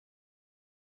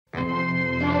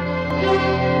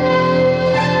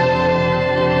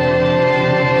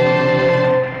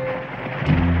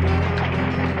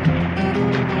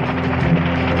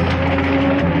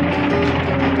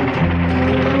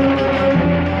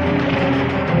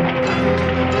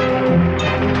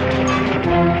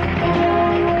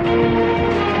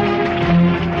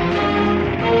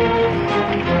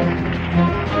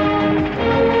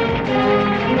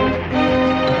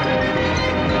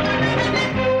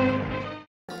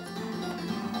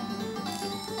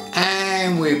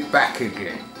And we're back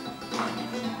again.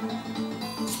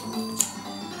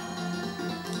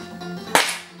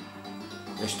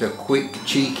 Just a quick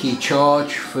cheeky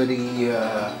charge for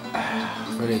the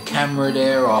camera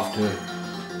there after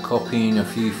copying a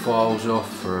few files off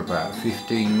for about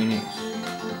 15 minutes.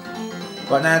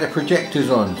 But now the projector's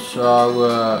on,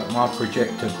 so my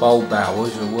projector bulb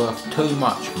hours are worth too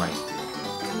much, mate.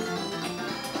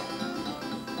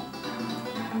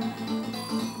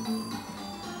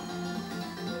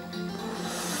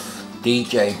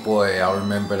 DJ Boy, I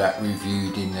remember that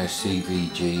reviewed in the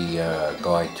CVG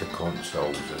Guide to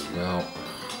Consoles as well.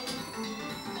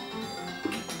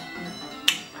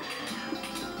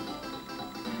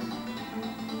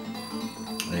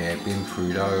 Yeah, been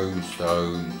through those.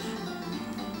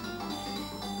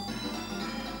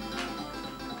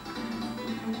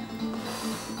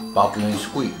 Bubble and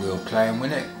Squeak wheel playing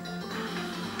with it.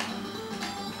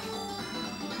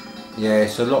 Yeah,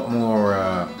 it's a lot more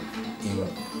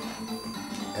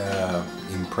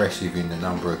impressive in the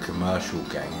number of commercial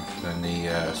games than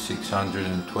the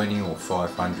 620 or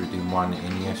 500 in one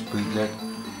NES bootleg,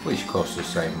 which costs the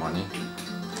same money.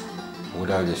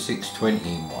 Although the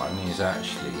 620 in one is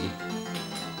actually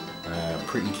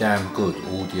pretty damn good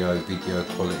audio, video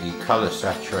quality. Colour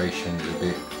saturation's a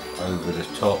bit over the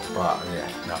top, but yeah,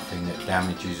 nothing that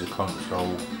damages the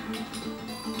console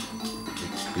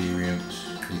experience.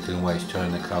 You can always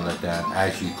turn the colour down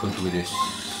as you could with this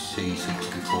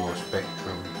C64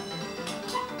 Spectrum.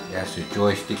 It has a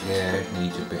joystick there,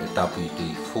 needs a bit of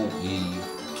WD-40.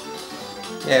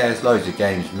 Yeah, there's loads of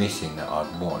games missing that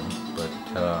I'd want, but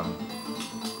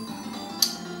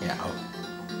yeah,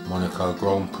 Monaco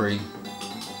Grand Prix.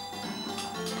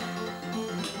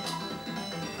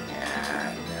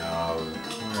 Yeah, no,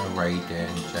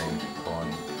 Raiden, James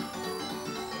Bond.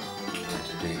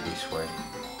 Let's do it this way.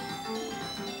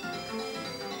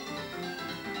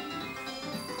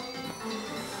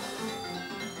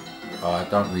 I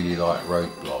don't really like Road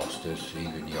Blasters,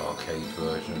 even the arcade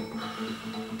version.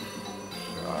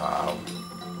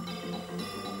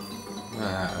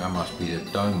 That must be the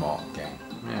Domark game.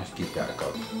 Yeah, let's give that a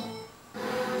go.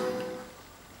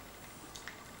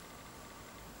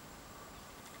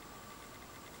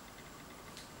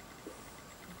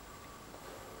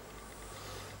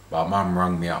 My mum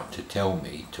rang me up to tell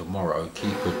me tomorrow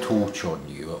keep a torch on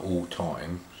you at all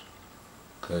times,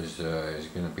 because there's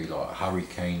going to be like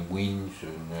hurricane winds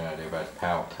and they've had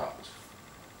power cuts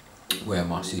where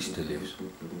my sister lives.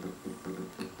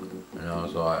 And I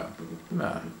was like,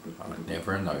 no, I'd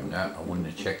never have known that. I wouldn't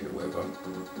have checked the weather.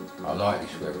 I like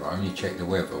this weather. I only check the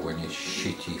weather when it's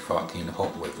shitty fucking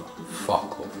hot weather.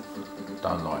 Fuck off.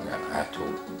 Don't like that at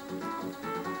all.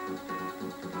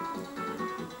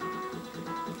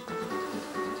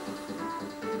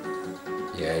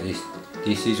 Yeah, this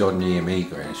is on the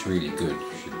Amiga and it's really good.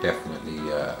 You should definitely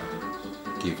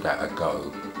give that a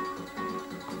go.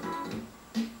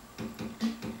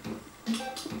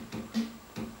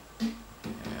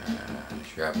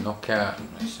 Should have knockout.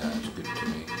 That sounds good to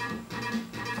me.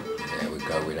 Yeah, we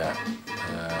go with that.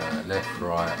 Left,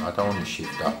 right. I don't want to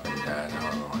shift up and down.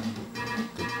 Alright.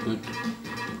 Good.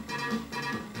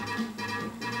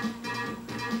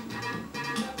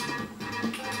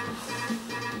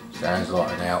 Sounds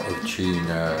like an out of tune,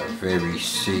 very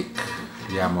sick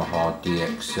Yamaha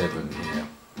DX7 here.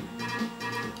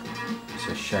 It's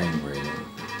a shame really.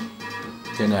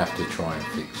 Gonna have to try and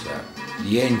fix that.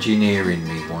 The engineer in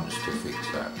me wants to fix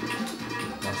that.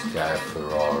 Let's go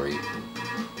Ferrari.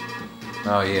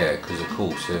 Oh yeah, because of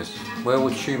course there's, where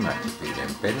would Schumacher be then?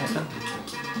 Benetton?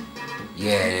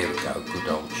 Yeah, there we go, good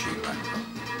old Schumacher.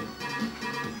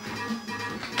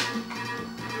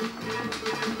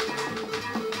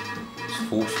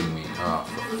 Forcing me, for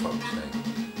fuck's sake.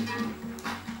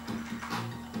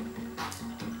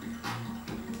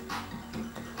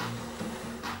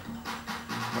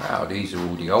 Wow, these are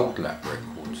all the old lap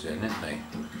records then, aren't they?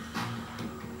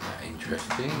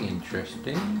 Interesting.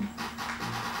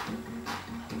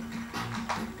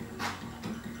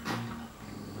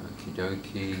 Okie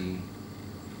dokie.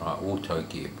 Right, auto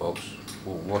gearbox.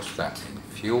 Well, what's that then?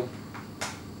 Fuel?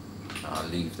 I'll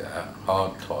leave that.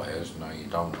 Hard tyres, no you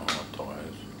don't want hard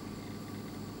tyres.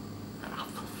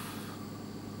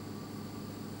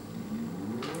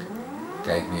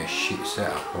 Gave me a shit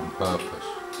setup on purpose.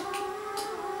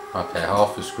 Okay,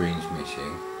 half the screen's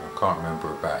missing. I can't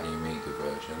remember about the Amiga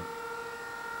version.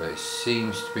 But it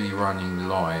seems to be running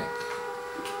like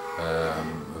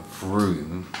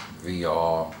Vroom,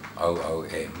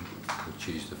 VROOM, which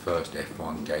is the first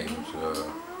F1 game's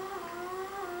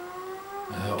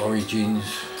origins.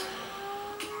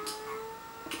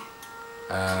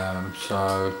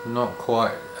 So not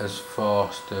quite as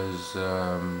fast as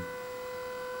on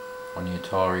the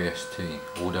Atari ST,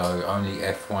 although only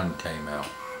F1 came out,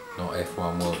 not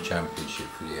F1 World Championship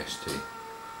for the ST.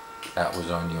 That was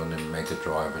only on the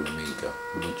Megadrive and Amiga,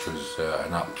 which was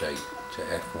an update to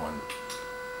F1.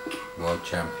 World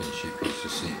Championship is the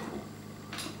sequel.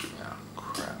 Oh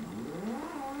crap.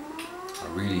 I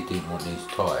really didn't want these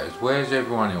tyres. Where's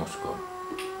everyone else gone?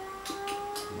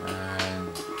 Man.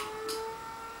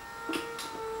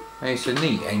 It's a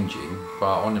neat engine,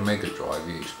 but on the Megadrive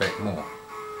you expect more.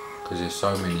 Because there's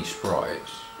so many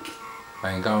sprites.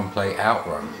 And go and play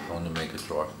Outrun on the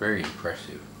Megadrive. Very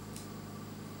impressive.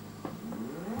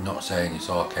 Not saying it's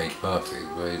arcade perfect,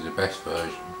 but it's the best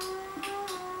version.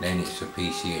 Then it's a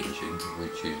PC engine,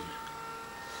 which is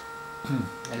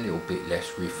a little bit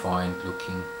less refined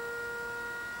looking.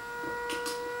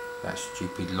 That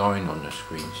stupid line on the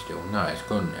screen still. No, it's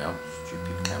gone now.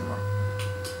 Stupid camera.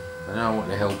 I don't know what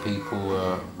the hell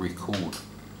people record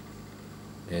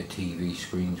their TV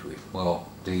screens with. Well,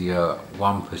 the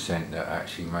 1% that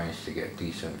actually managed to get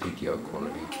decent video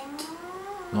quality.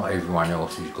 Not everyone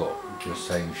else who's got the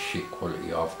same shit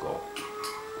quality I've got.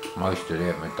 Most of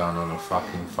them are done on a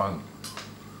fucking phone.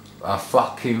 A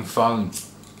fucking phone!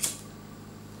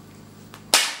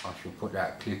 I shall put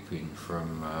that clip in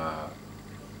from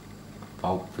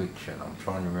Pulp Fiction. I'm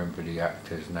trying to remember the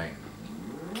actor's name.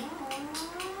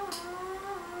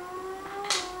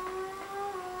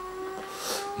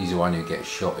 He's the one who gets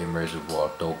shot in Reservoir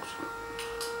Dogs.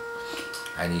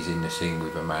 And he's in the scene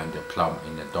with Amanda Plump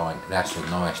in the diner. That's a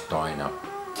nice diner.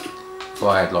 If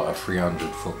I had like a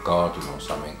 300-foot garden or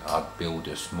something, I'd build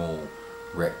a small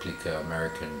replica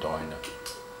American diner.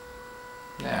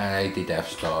 Nah, they did have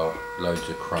style. Loads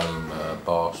of chrome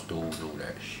bar stools, all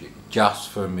that shit. Just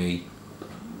for me.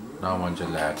 No one's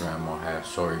allowed around my house.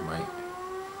 Sorry, mate.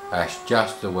 That's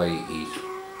just the way it is.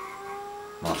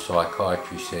 My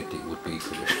psychiatrist said it would be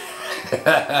for the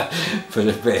for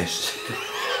the best.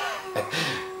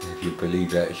 If you believe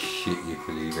that shit, you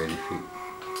believe anything.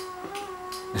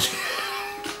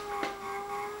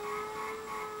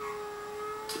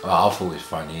 Oh, I thought it was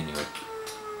funny anyway.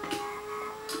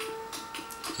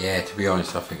 Yeah, to be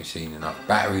honest, I think we've seen enough.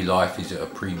 Battery life is at a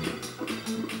premium.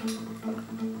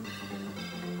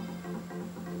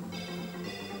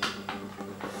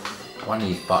 One of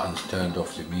these buttons turned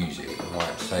off the music, it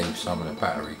might save some of the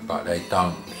battery, but they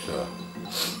don't, so.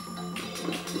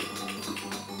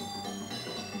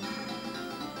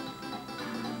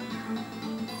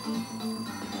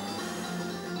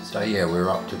 So yeah, we're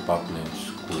up to Bubble and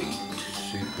Squeak.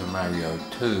 Super Mario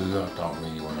 2, I don't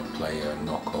really want to play a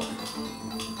knockoff.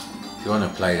 If you want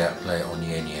to play that, play it on the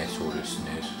NES or the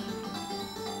SNES.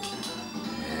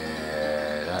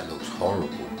 Yeah, that looks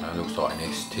horrible. That looks like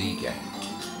an ST game.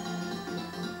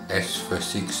 S for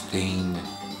 16,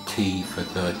 T for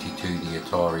 32, the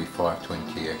Atari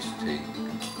 520 ST.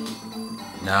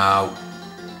 No.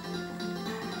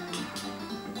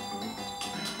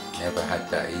 Never had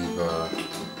that either.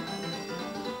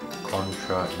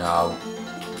 Contra, no.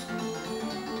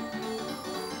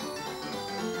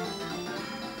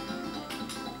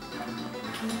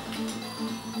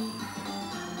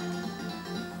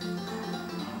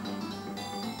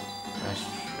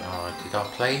 Did I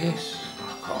play this? I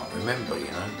can't remember,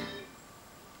 you know.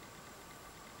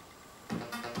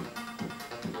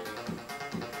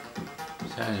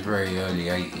 Sounds very early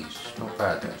 80s. Not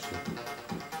bad actually.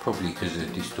 Probably because of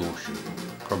the distortion.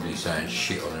 Probably sounds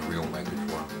shit on a real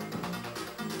Megadrive.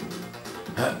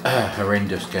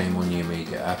 Horrendous game on the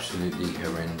Amiga. Absolutely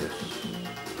horrendous.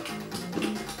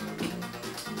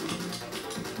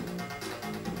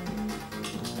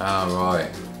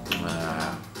 Alright.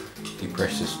 If you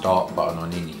press the start button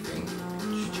on anything,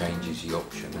 it just changes the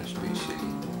option. That's a bit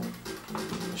silly.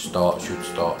 Start should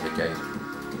start the game.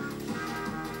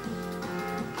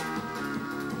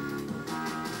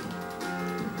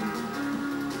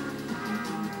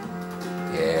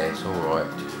 Yeah, it's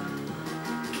alright.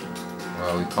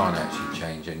 Well, we can't actually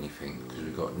change anything because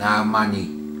we've got no money.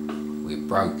 We're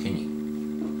broke, innit?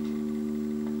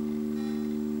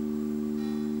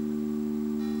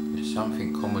 There's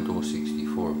something Commodore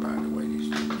 64 about the way this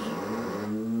looks.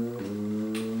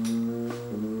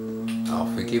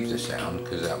 I'll forgive the sound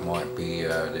because that might be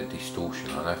the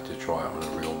distortion. I'll have to try it on a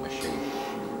real machine.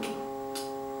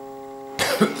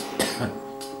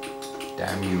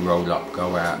 Damn you, roll up,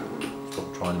 go out.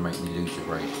 Stop trying to make me lose a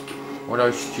race. What are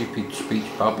those stupid speech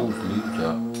bubbles,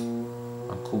 loser?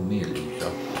 Don't call me a loser.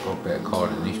 I've got a better car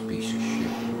than this piece of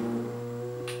shit.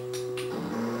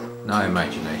 No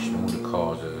imagination, all the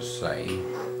cars are the same.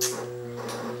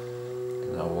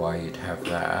 Don't know why you'd have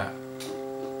that.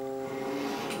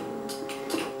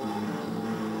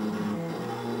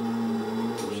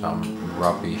 some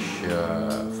rubbish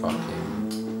fucking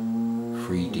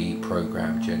 3D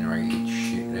program generated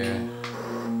shit there.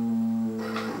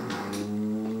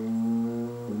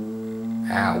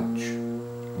 Ouch.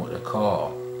 What, the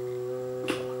car?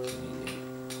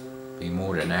 Be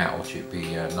more than ouch, it'd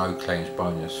be no claims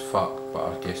bonus fuck,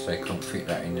 but I guess they couldn't fit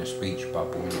that in the speech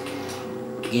bubble.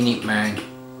 In it, man.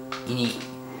 In it.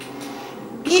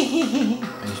 I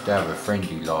used to have a friend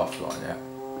who laughed like that.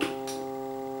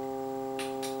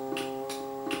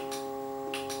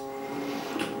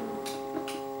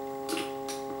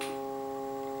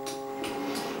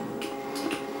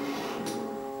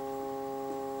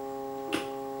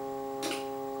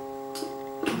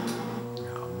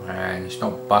 Oh man, it's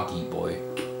not Buggy Boy.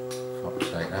 Fuck's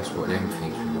sake, that's what them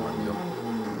things remind me of.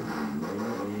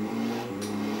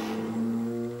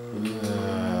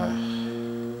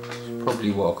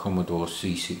 Probably what a Commodore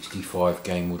C65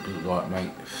 game would look like,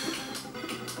 mate.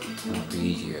 Might be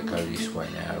easier to go this way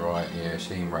now, right? Yeah,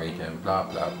 Steam Raiden, blah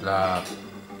blah blah.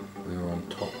 We were on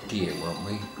top gear, weren't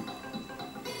we?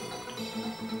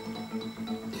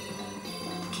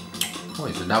 Oh,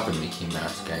 there's another Mickey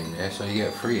Mouse game there, so you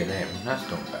get 3 of them. That's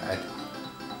not bad.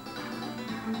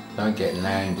 Don't get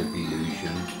Land of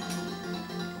Illusion.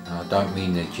 I don't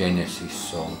mean the Genesis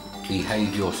song.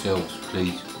 Behave yourselves,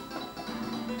 please.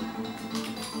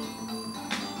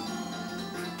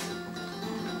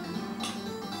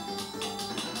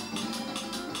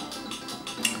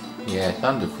 Yeah,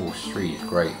 Thunder Force 3 is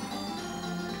great.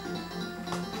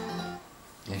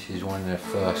 This is one of the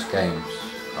first games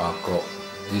I got.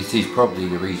 This is probably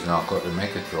the reason I got the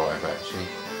Megadrive actually.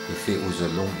 If it was a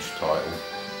launch title.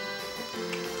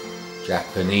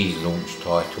 Japanese launch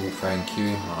title, thank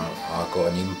you. I got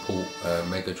an import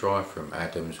Megadrive from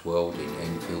Adam's World in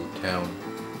Enfield Town.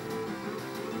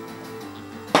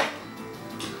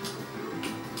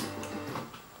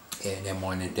 Yeah, they're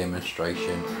mine a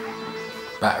demonstration.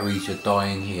 Batteries are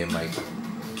dying here, mate.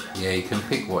 Yeah, you can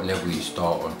pick what level you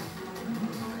start on.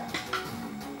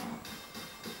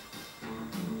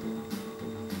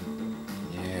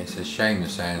 Yeah, it's a shame the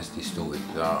sound's distorted.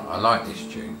 I like this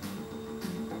tune.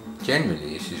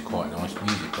 Generally, this is quite nice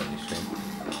music on this thing.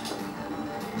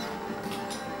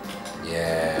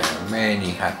 Yeah, many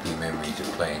happy memories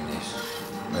of playing this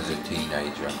as a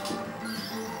teenager.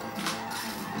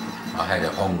 I had a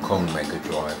Hong Kong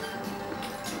Megadrive.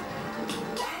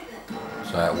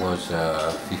 So that was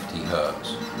 50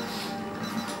 Hz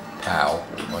PAL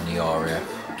on the RF.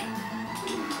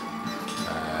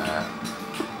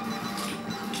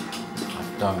 I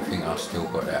don't think I've still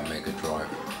got that Megadrive,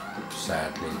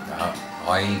 sadly.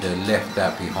 I either left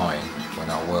that behind when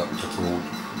I worked abroad,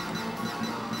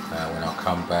 when I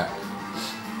come back,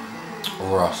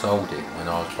 or I sold it when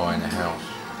I was buying a house.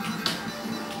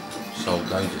 Sold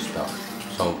loads of stuff.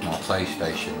 Sold my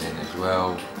PlayStation then as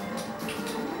well.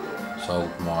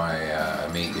 Sold my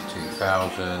Amiga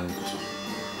 2000.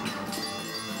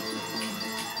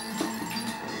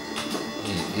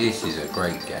 This is a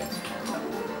great game.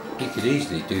 You could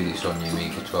easily do this on your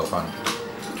Amiga 1200.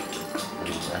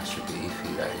 Ooh, that's a bit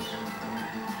iffy, that is.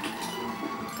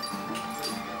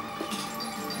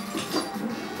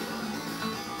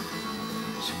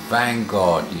 It's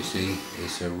Vanguard, you see.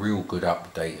 It's a real good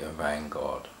update of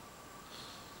Vanguard.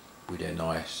 With a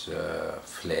nice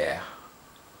flair.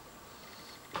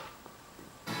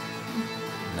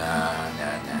 Nah.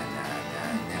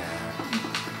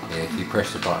 Yeah, if you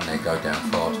press the button they go down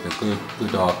faster.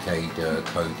 Good arcade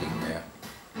coding there.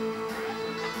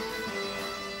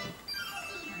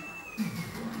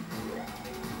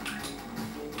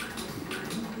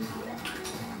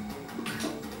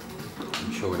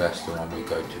 I'm sure that's the one we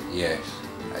go to. Yes.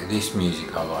 This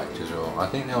music I liked as well. I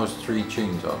think there was 3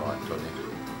 tunes I liked on it.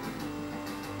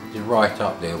 It's right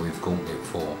up there with Gauntlet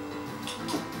 4.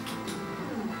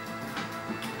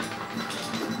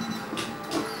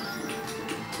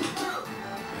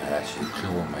 That's your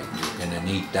claw, mate. You're gonna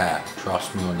need that.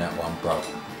 Trust me on that one, bro.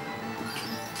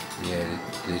 Yeah,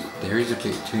 there is a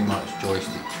bit too much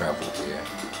joystick travel here.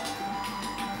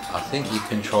 I think you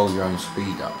control your own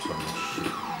speed ups on this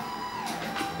shit.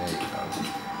 There you go.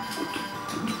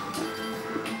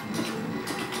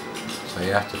 So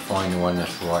you have to find the one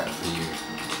that's right for you.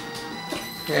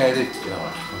 Yeah, I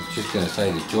was just gonna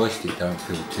say the joystick don't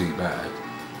feel too bad.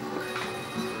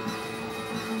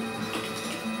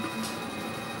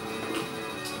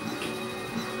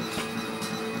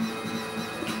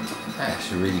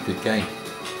 That's a really good game.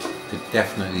 Could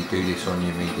definitely do this on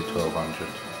your Amiga 1200.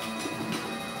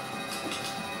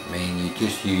 I mean, you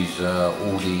just use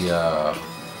all the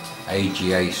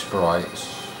AGA sprites,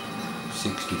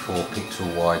 64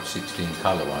 pixel wide 16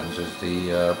 colour ones as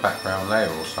the background layer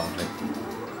or something.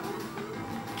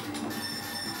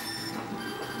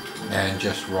 And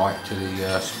just write to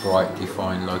the sprite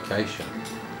defined location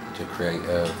to create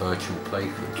a virtual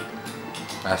playfield.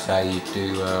 That's how you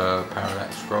do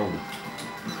parallax scrolling.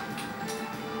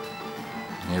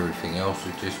 And everything else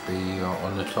would just be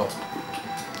on the top.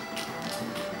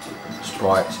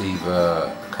 Sprites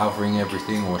either covering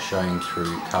everything or showing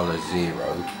through colour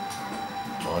 0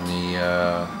 on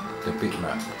the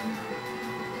bitmap.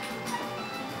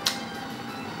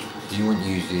 So you wouldn't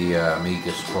use the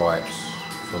Amiga sprites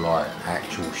for like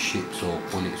actual ships or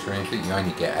bullets or anything. You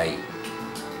only get 8,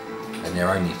 and they're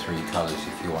only 3 colours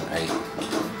if you want 8.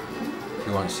 If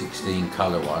you want 16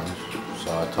 colour ones,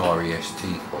 so Atari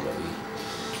ST quality,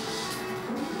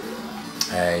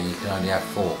 you can only have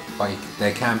 4, but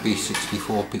they can be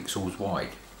 64 pixels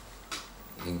wide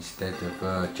instead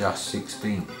of just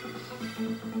 16.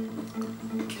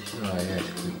 Oh yes,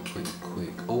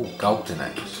 quick. Oh, Golden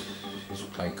Axe.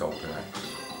 Just play Golden Axe.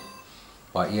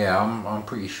 But yeah, I'm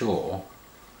pretty sure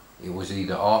it was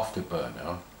either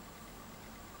Afterburner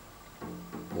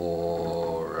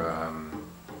or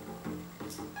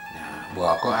well,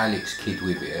 I got Alex Kidd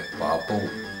with it, but I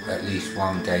bought at least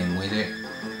one game with it.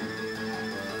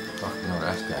 Fucking hell,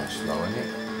 that's going slow, isn't it?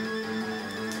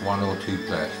 1 or 2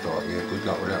 player start. Yeah, good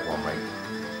luck with that one, mate.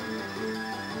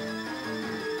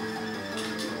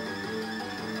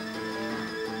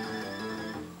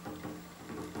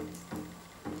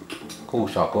 Of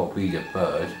course, I've got to be the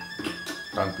bird.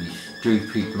 Don't be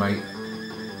stupid, mate.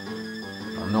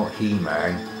 I'm not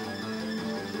He-Man.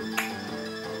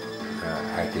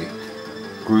 Addict.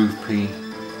 Groupie.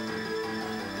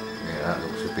 Yeah, that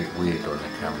looks a bit weird on the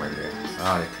camera there.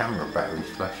 Ah, the camera battery's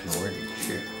flashing already.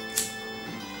 Shit.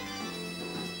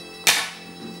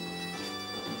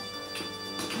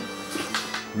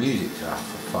 Music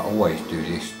stuff. I always do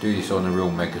this. Do this on the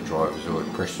real Megadrive as well.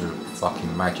 Press the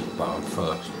fucking magic button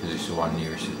first because it's the one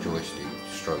nearest the joystick.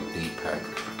 Stroke D-pad.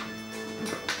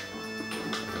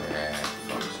 Yeah,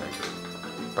 fuck's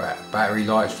sake. Battery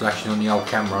lights flashing on the old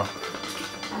camera.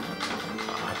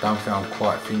 I don't think I'm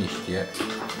quite finished yet.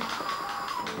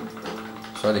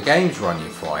 So the game's running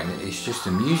fine. It's just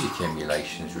the music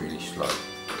emulation's really slow.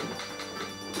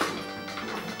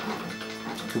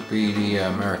 Could be the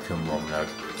American ROM though.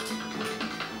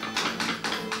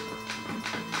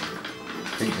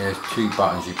 I think there's 2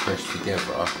 buttons you press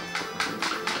together,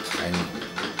 and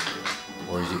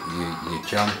or is it you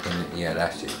jump and yeah,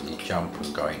 that's it. You jump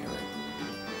and go into it.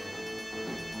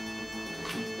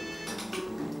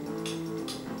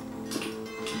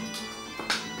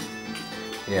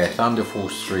 Yeah, Thunder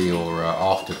Force 3 or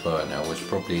Afterburner was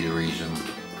probably the reason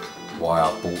why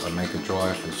I bought a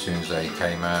Megadrive as soon as they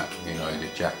came out. You know, the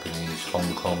Japanese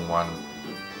Hong Kong one.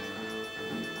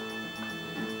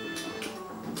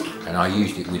 And I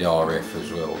used it with RF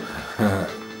as well.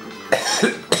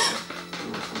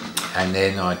 And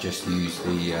then I just used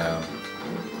the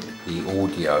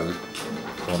audio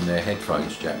from their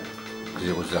headphones jack because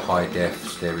it was a high def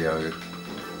stereo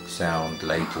sound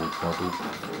labelled model.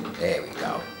 There we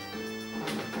go.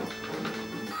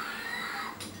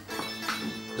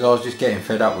 Because I was just getting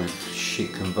fed up with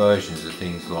shit conversions of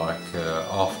things like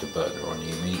Afterburner on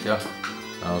the Amiga.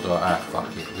 And I was like, ah,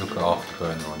 fuck it, look at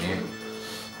Afterburner on here.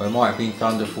 Well, it might have been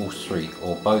Thunder Force 3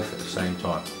 or both at the same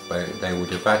time, but they would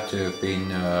have had to have been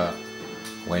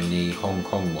when the Hong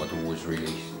Kong model was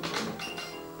released,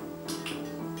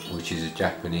 which is a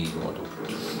Japanese model,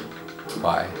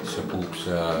 but it supports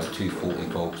 240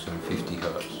 volts and 50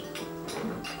 hertz.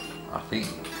 I think,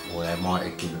 or they might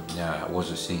have given, no, it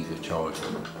was a Caesar charger.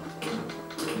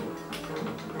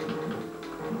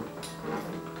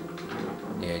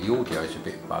 Yeah, the audio is a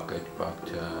bit buggered, but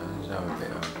there's a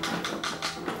bit of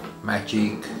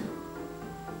magic,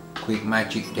 quick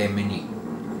magic there, minute.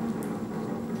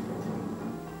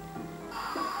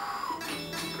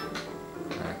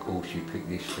 And of course you pick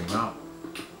this thing up.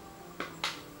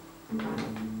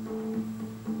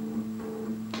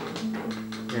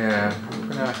 Yeah, I'm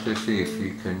gonna have to see if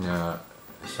you can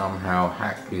somehow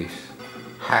hack this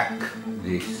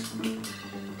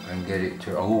and get it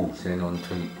to, oh, Xenon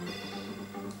 2.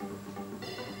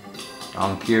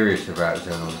 I'm curious about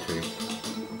Xenon 2.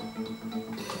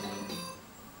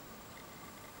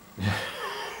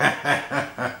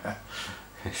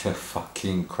 It's a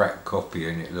fucking crack copy,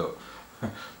 and it look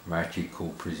Magical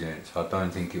presents. I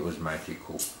don't think it was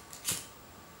Magical.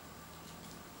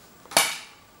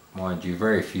 Mind you,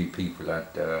 very few people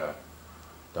had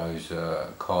those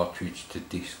cartridge to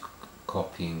disc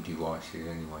copying devices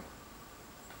anyway.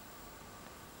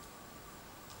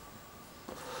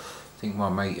 think my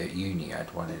mate at uni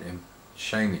had one of them.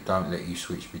 Shame it don't let you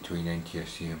switch between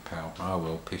NTSC and PAL. Oh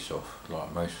well, piss off.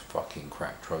 Like most fucking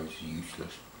crap throws are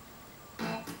useless.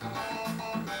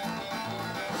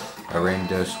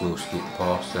 Horrendous, we'll skip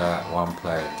past that. One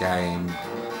player game.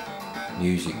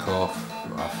 Music off.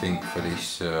 I think for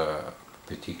this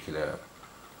particular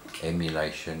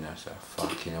emulation, that's a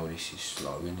fucking hell, this is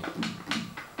slow, isn't it?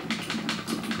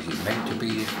 Is it meant to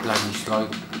be this bloody slow?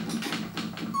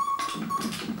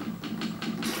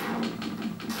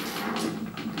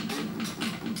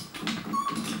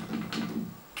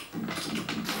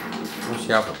 What's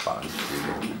the other buttons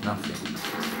doing? Nothing.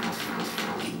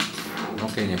 I'm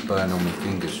not getting it burn on my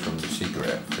fingers from the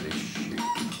cigarette for this shit.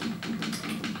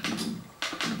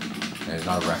 There's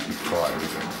no rapid fire,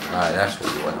 is it? No, that's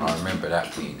what you want. I remember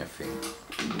that being a thing.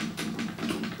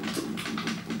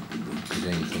 Because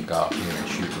then you can go up here and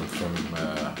shoot them from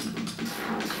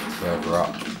further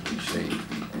up, you see.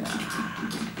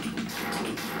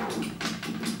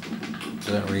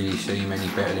 Doesn't really seem any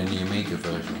better than the Amiga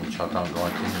version, which I don't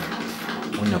like anyway.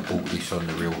 Wouldn't have bought this on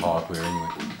the real hardware anyway.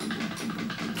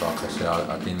 Like I said,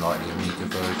 I didn't like the Amiga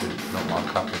version, not my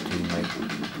cup of tea, mate.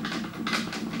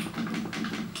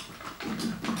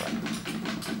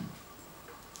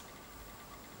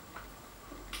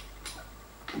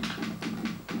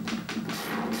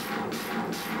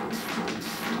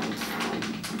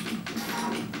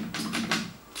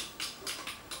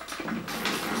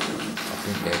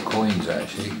 They're coins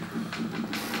actually.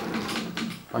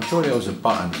 I'm sure there was a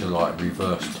button to like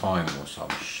reverse time or some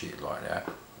shit like that.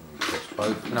 You press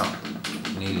both? No.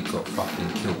 Nearly got fucking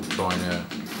killed trying to...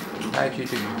 How do you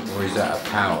do? Or is that a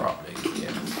power up that you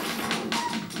get? I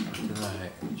don't know.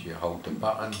 Do you hold the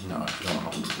button? No, it's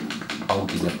not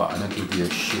holding the button. I'll give you a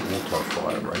shit auto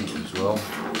fire rate as well.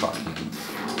 Fucking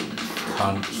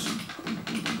cunts.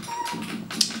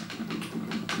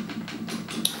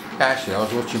 Actually, I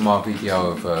was watching my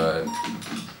video of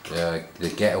the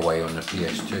Getaway on the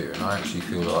PS2 and I actually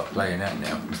feel like playing that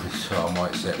now. So I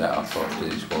might set that up after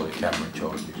this while the camera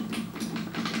charges.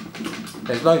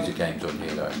 There's loads of games on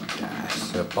here though.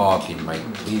 That's a bargain, mate,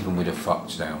 even with a fuck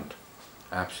sound.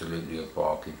 Absolutely a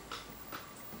bargain.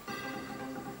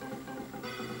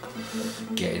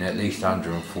 Getting at least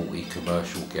 140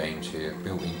 commercial games here,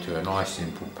 built into a nice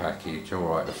simple package.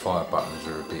 Alright, the fire buttons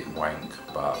are a bit wank,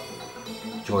 but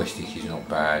joystick is not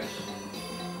bad.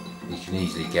 You can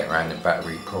easily get around the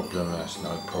battery problem, that's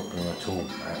no problem at all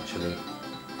actually.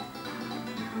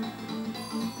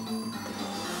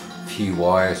 A few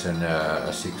wires and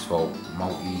a 6-volt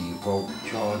multi-volt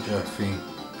charger thing.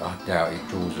 I doubt it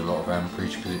draws a lot of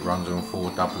amperage because it runs on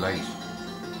 4 AA's.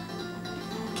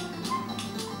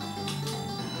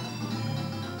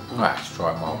 Let's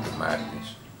try Marble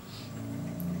Madness.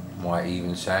 Might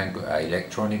even sound good.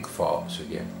 Electronic farts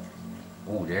again.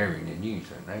 Oh, they're in the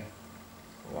news, aren't they?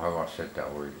 Or have I said that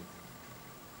already?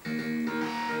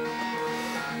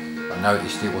 I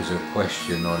noticed it was a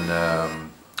question on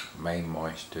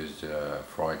Mainmeister's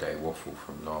Friday waffle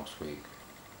from last week.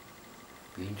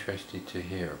 Be interested to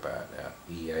hear about that.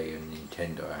 EA and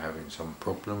Nintendo are having some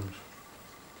problems.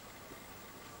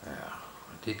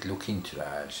 I did look into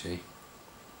that actually.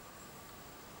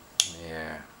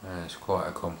 Yeah, it's quite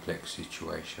a complex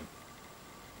situation.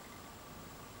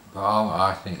 But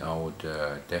I think I would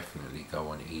definitely go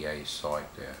on EA's side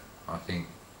there. I think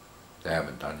they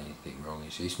haven't done anything wrong.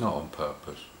 It's not on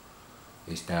purpose.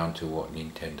 It's down to what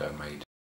Nintendo made.